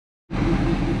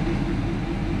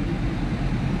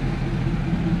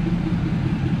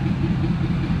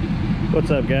What's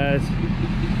up, guys?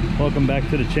 Welcome back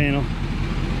to the channel.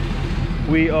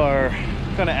 We are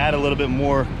going to add a little bit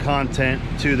more content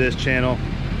to this channel.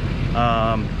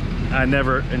 I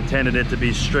never intended it to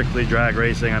be strictly drag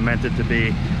racing. I meant it to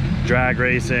be drag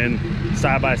racing,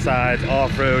 side-by-sides,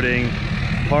 off-roading,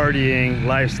 partying,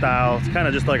 lifestyle. It's kind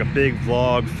of just like a big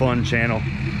vlog, fun channel.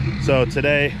 So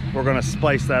today we're going to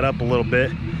spice that up a little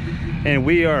bit, and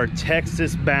we are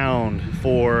Texas bound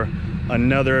for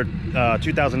another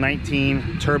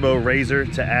 2019 turbo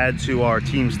RZR to add to our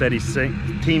Team Steady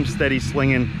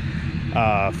Slingin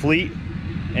Fleet.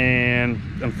 And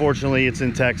unfortunately it's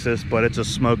in Texas, but it's a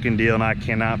smoking deal and I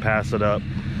cannot pass it up.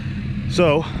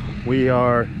 So we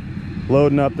are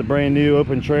loading up the brand new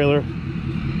open trailer,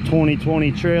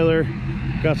 2020 trailer.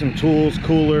 Got some tools,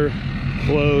 cooler,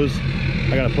 clothes.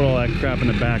 I gotta put all that crap in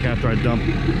the back after I dump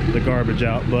the garbage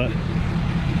out, but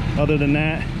other than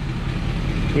that,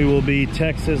 we will be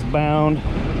Texas bound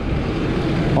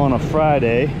on a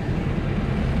Friday.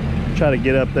 Try to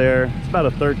get up there. It's about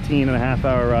a 13.5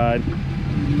 hour ride.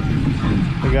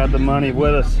 We got the money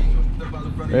with us,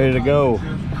 ready to go.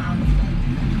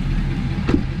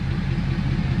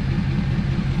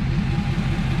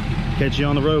 Catch you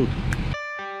on the road.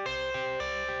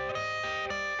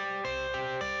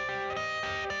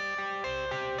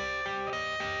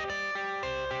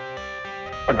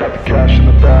 I got the cash in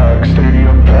the bag,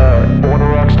 stadium packed. Born a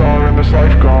rock star in this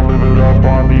life, gon' live it up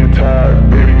on the attack.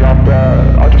 Baby, I'm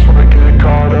bad, I just wanna get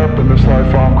caught up in this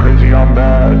life. I'm crazy, I'm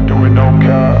mad, doing no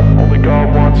cap. Only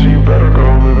God wants you, better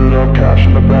go live it up. Cash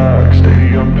in the bag,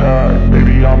 stadium packed.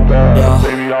 Baby, I'm bad, yeah.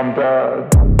 Baby, I'm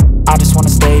bad. I just wanna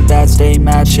stay bad, stay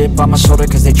mad. Chip on my shoulder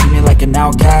cause they treat me like an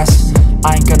outcast.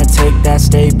 I ain't gonna take that,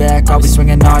 stay back. I'll be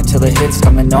swinging hard till the hits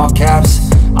come in all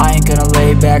caps. I ain't gonna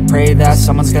lay back, pray that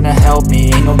someone's gonna help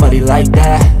me. Ain't nobody like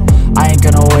that. I ain't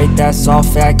gonna wait, that's all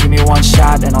fact. Give me one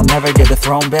shot and I'll never get the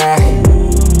throne back.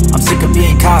 I'm sick of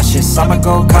being cautious, I'ma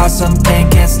go cause something,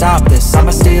 can't stop this.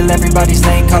 I'ma steal everybody's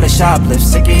lane, call it shoplift.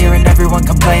 Sick of hearing everyone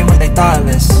complain when they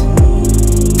thoughtless.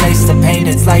 Taste the pain,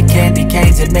 it's like candy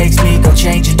canes. It makes me go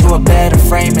change into a better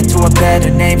frame, into a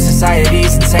better name.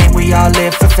 Society's insane, we all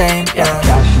live for fame, yeah.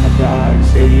 Cash in the bag,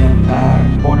 stadium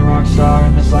packed. Born a rock star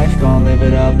in this life, gon' live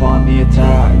it up on the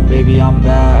attack. Baby, I'm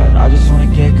bad, I just wanna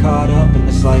get caught up in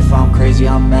this life. I'm crazy,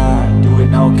 I'm mad, do it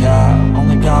no cap.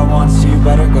 Only God wants you,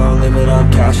 better go live it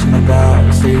up. Cash in the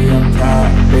bag, stadium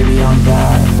packed. Baby, I'm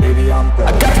bad, baby, I'm bad.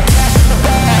 I got the cash in the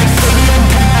bag, stadium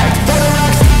packed. Born a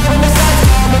rock star in this life,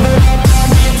 gon' live it up.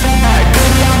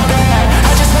 Baby, I'm bad,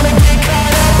 I just wanna get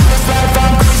caught up in this life.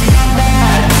 I'm crazy, I'm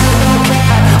mad, do it no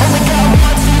cap. Only God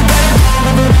wants you, better go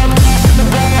live it up. Cash in the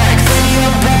bag,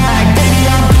 stadium packed. Baby,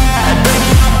 I'm bad, baby,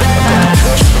 I'm bad.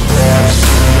 Cash in the bag,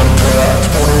 stadium packed.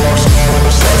 Born a rock star in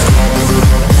this life, gon' live it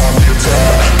up on the attack.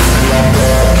 Baby, I'm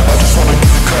bad, I just wanna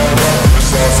get caught up in this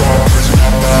life. I'm crazy, I'm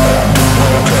mad, do it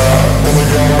no cap. Only God wants you, better go live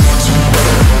it up.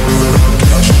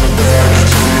 Cash in the bag,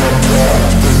 stadium packed.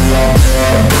 Baby, I'm bad, baby, I'm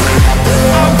bad.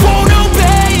 I won't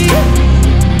obey.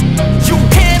 You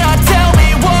cannot tell me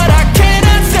what I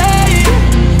cannot say.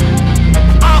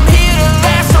 I'm here to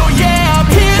last, so yeah, I'm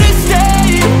here to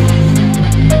stay.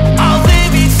 I'll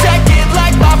live each second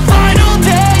like my final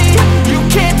day. You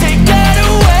can't take that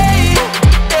away,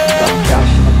 yeah. Got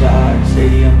cash in the bag,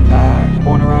 stadium packed.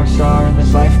 Born a rock star in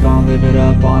this life, gon' live it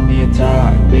up on the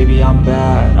attack. Baby, I'm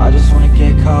bad, I just wanna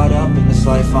get caught up in this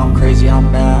life. I'm crazy,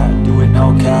 I'm mad, do it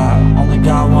no cap. Only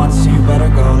God wants you, better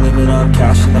go live it up.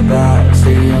 Cash in the bag,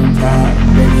 stadium packed.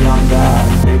 Baby, I'm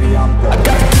bad, baby, I'm bad. I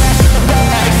got the cash in the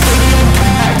bag, stadium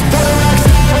packed. Born a rock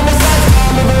star in this life,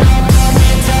 gon' live it up on the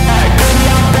attack. Baby,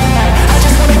 I'm bad, I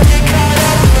just wanna get caught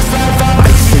up in this life.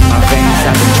 Ice in my veins,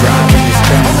 I've been driving this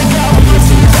pain. It's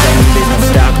insane, there's no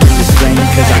stopping this flame.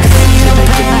 Cause I came to the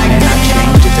game and I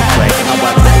changed it to play. How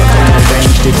I live and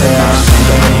arranged it to my own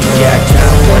domain. Yeah, I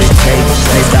got what it takes.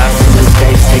 Stay lost in the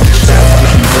space, taking shots,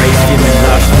 giving grace, giving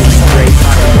love, moving straight.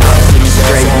 I'm singing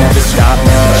straight, never stop,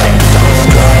 never change. Don't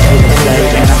stop, hitting play,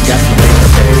 and I've got some ways to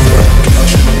say.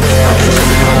 I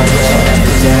work hard each and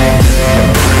every day.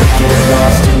 Get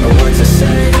lost in the words I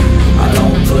say. I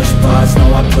don't push pause, no,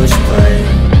 I push play.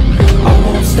 I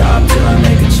won't stop till I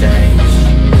make a change.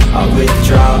 I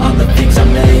withdraw on the things I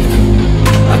make.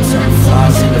 I turn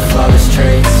flaws into flawless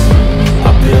traits.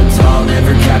 I build tall,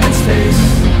 never cap in space.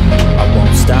 I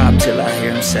won't stop till I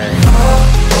hear him say, oh,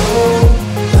 oh,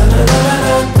 la la la la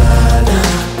la la,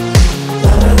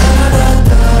 la la la la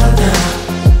la la,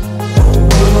 oh,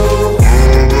 oh,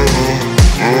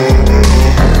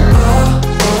 oh,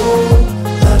 oh,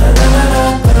 la la la la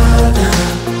la la,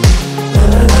 la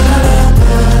la la la la.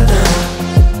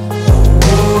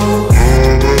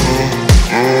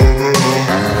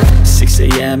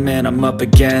 up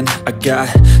again. I got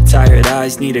tired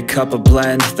eyes, need a cup of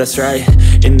blend. That's right,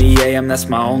 in the AM, that's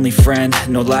my only friend.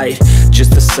 No light,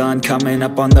 just the sun coming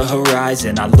up on the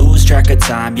horizon. I lose track of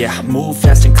time, yeah, I move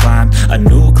fast and climb a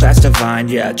new class divine,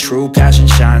 yeah, true passion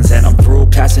shines. And I'm through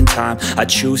passing time, I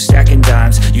choose stacking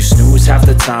dimes. You snooze half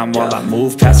the time while I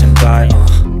move passing by.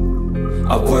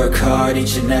 I work hard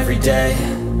each and every day,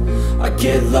 I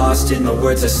get lost in the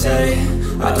words I say.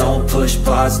 I don't push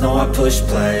pause, no I push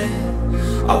play.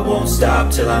 I won't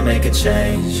stop till I make a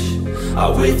change. I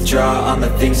withdraw on the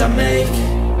things I make.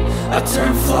 I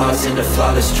turn flaws into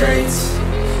flawless traits.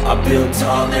 I build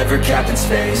tall, never capped in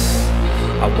space.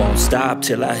 I won't stop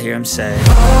till I hear him say,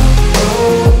 oh,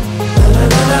 oh, la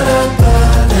la la la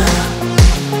la la,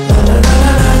 la la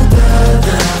la la la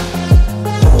la.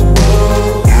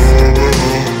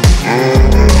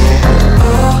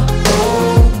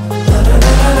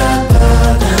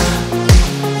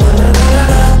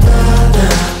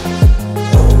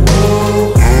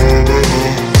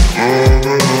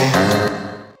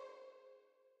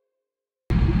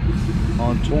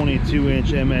 On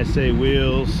 22-inch MSA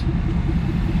wheels,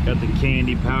 got the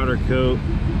candy powder coat,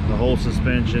 the whole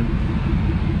suspension,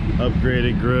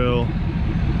 upgraded grill,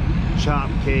 chop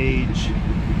cage,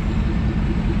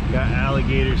 got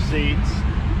alligator seats.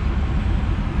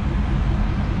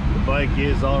 The bike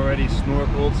is already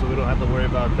snorkeled, so we don't have to worry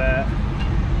about that.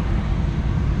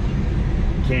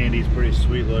 Candy's pretty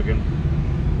sweet looking.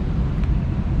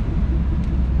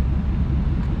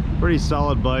 Pretty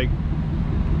solid bike.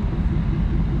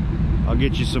 I'll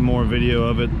get you some more video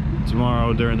of it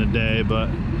tomorrow during the day, but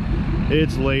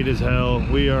it's late as hell.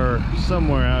 We are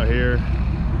somewhere out here.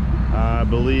 I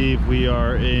believe we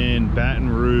are in Baton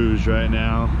Rouge right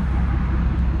now.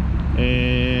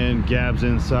 And Gab's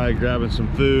inside grabbing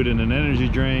some food and an energy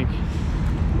drink.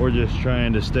 We're just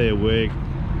trying to stay awake.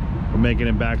 We're making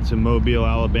it back to Mobile,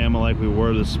 Alabama like we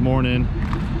were this morning.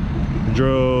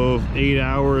 Drove 8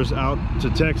 hours out to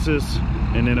Texas,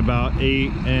 and then about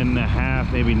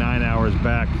 8.5, maybe 9 hours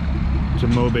back to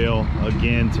Mobile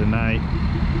again tonight.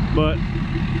 But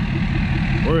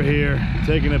we're here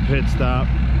taking a pit stop.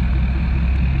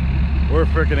 We're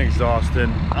freaking exhausted.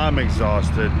 I'm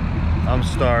exhausted. I'm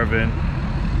starving.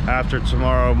 After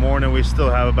tomorrow morning, we still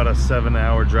have about a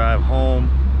 7-hour drive home.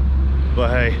 But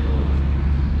hey,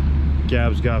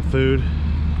 Gab's got food.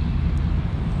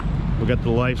 We got the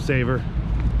Lifesaver.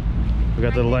 We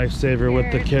got the Lifesaver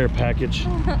with the care package.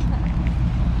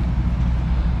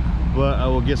 But I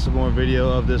will get some more video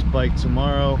of this bike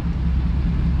tomorrow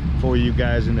for you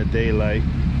guys in the daylight.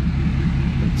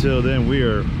 Until then, we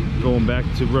are going back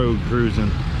to road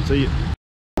cruising. See ya.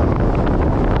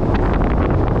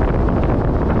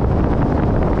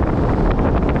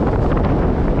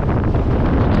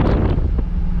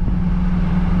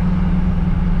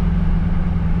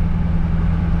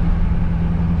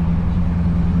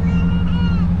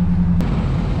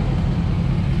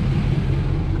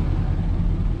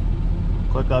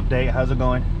 Quick update, how's it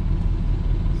going?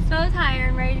 So tired,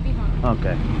 I'm ready to be home.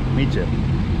 Okay, me too.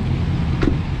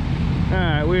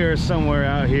 Alright, we are somewhere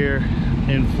out here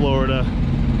in Florida.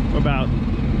 We're about,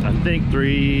 I think,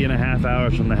 3.5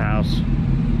 hours from the house.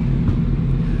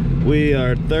 We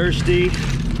are thirsty.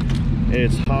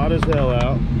 It's hot as hell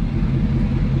out.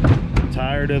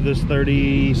 Tired of this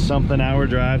 30-something hour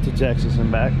drive to Texas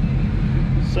and back.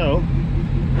 So,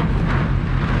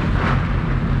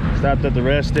 stopped at the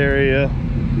rest area.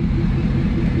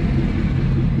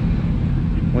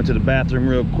 Went to the bathroom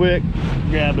real quick,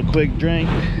 grabbed a quick drink,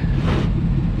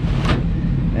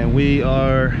 and we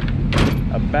are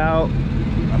about,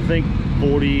 I think,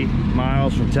 40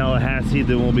 miles from Tallahassee.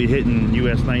 Then we'll be hitting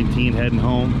US 19 heading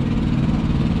home.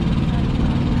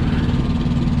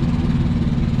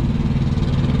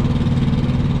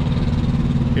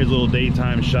 Here's a little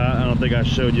daytime shot. I don't think I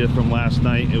showed you from last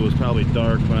night. It was probably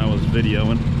dark when I was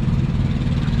videoing.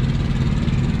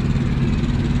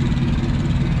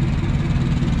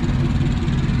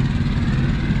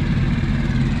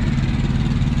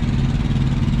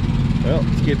 Well,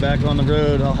 let's get back on the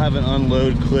road. I'll have an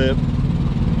unload clip,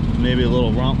 maybe a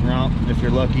little romp if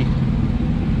you're lucky.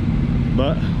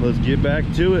 But let's get back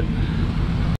to it.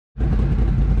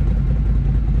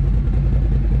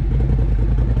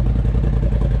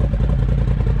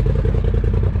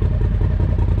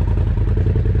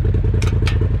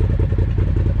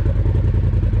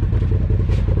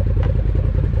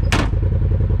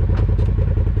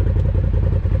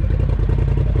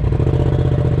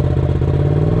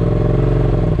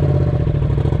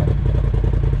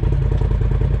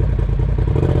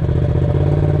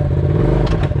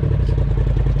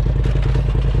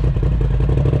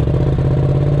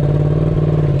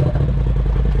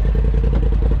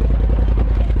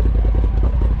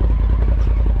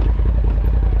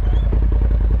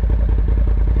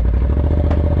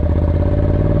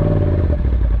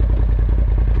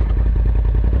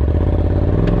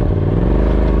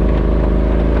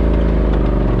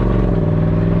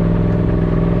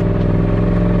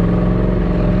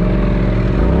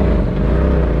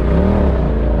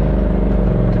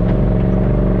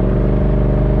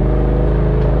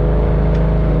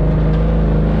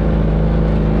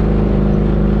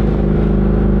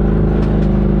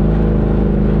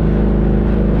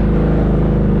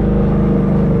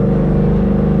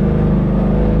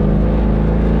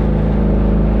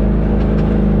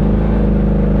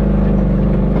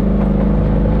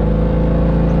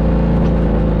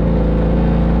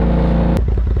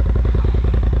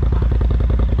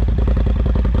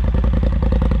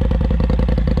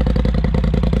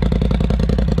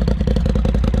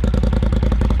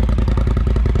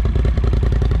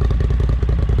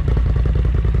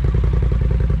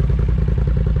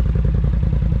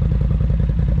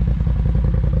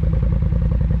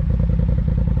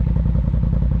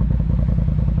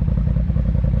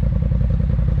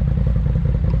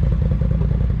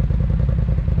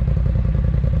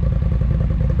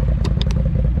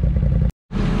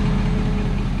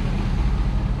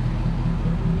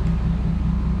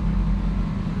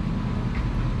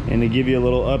 And to give you a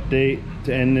little update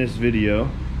to end this video,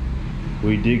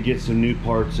 we did get some new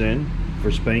parts in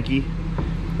for Spanky.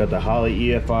 Got the Holley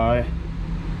EFI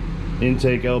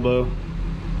intake elbow,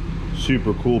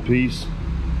 super cool piece,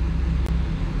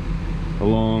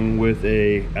 along with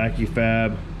a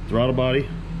AccuFab throttle body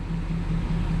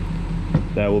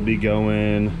that will be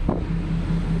going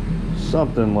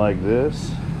something like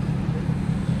this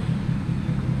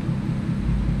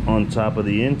on top of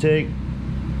the intake.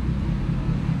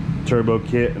 Turbo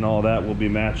kit and all that will be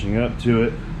matching up to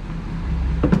it.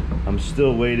 I'm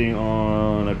still waiting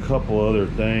on a couple other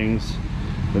things.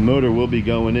 The motor will be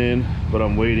going in, but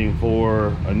I'm waiting for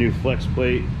a new flex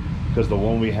plate because the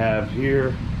one we have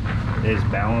here is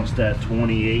balanced at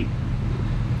 28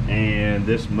 and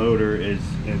this motor is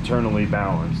internally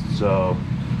balanced, so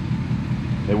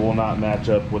it will not match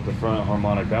up with the front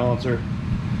harmonic balancer.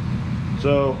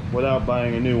 So without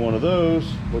buying a new one of those,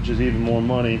 which is even more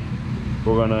money,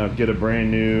 we're gonna get a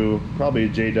brand new, probably a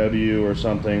JW or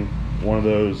something, one of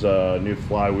those new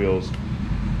flywheels,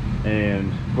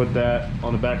 and put that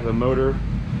on the back of the motor,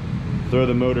 throw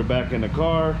the motor back in the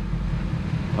car.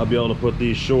 I'll be able to put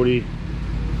these shorty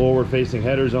forward facing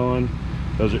headers on.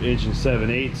 Those are 1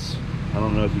 7/8". I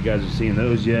don't know if you guys have seen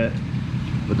those yet,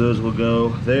 but those will go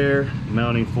there,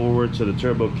 mounting forward so the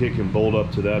turbo kit can bolt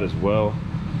up to that as well.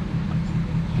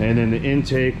 And then the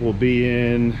intake will be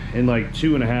in like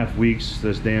 2.5 weeks.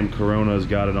 This damn Corona's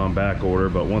got it on back order,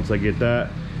 but once I get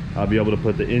that, I'll be able to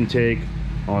put the intake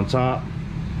on top,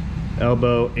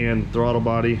 elbow and throttle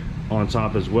body on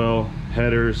top as well,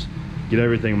 headers, get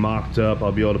everything mocked up.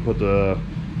 I'll be able to put the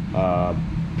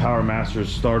Power Masters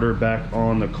starter back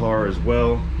on the car as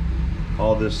well.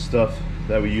 All this stuff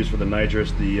that we use for the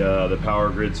nitrous, the power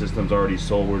grid system's already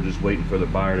sold. We're just waiting for the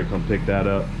buyer to come pick that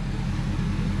up.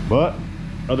 But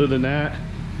other than that,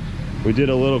 we did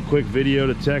a little quick video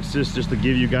to Texas just to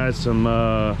give you guys some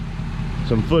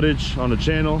footage on the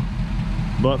channel.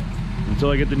 But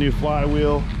until I get the new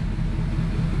flywheel,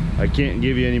 I can't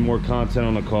give you any more content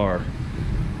on the car.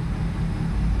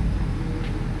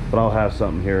 But I'll have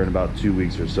something here in about 2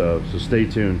 weeks or so, so stay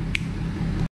tuned.